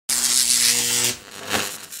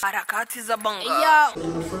Harakati za Bongo.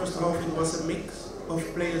 In the first half it was a mix of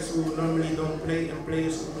players who normally don't play and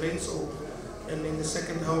players who play. And in the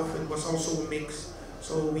second half it was also a mix.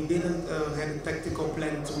 So we didn't have a tactical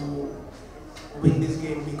plan to win this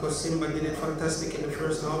game because Simba did it fantastic in the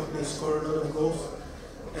first half. They scored a lot of goals.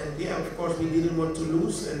 And yeah, of course we didn't want to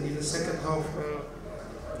lose. And in the second half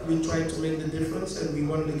we tried to make the difference and we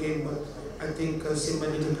won the game. But I think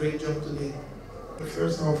Simba did a great job today. The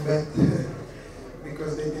first half bad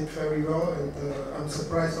because they did very well, and I'm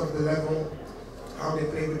surprised of the level, how they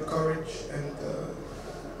play with courage, and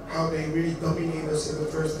how they really dominated us in the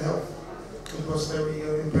first half. It was very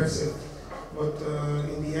impressive. But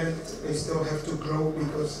in the end, they still have to grow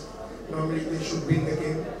because normally they should win the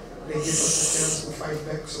game. They give us a chance to fight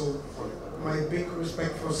back. So my big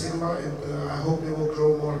respect for Simba, and I hope they will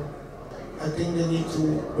grow more. I think they need to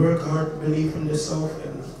work hard, believe in themselves,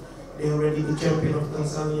 and they're already the champion of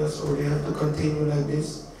Tanzania, so they have to continue like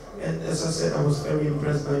this. And as I said, I was very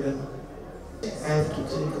impressed by them. I have to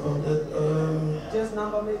think about that. Just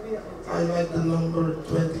number maybe? I like the number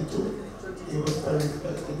 22. He was very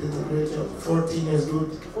good. He did a great job. 14 is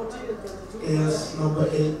good. 14 and 22? Yes, number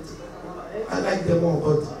 8. I like them all,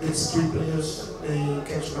 but it's 3 players. They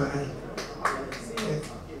catch my eye.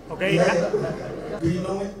 Yeah. Okay. Yeah. Do you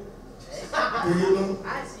know it? Do you know?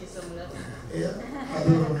 I see some letters. Yeah, I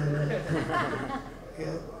don't know.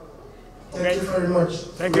 Yeah. Thank you very much.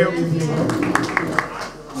 Thank you.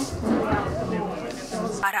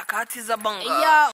 Harakati za Bongo.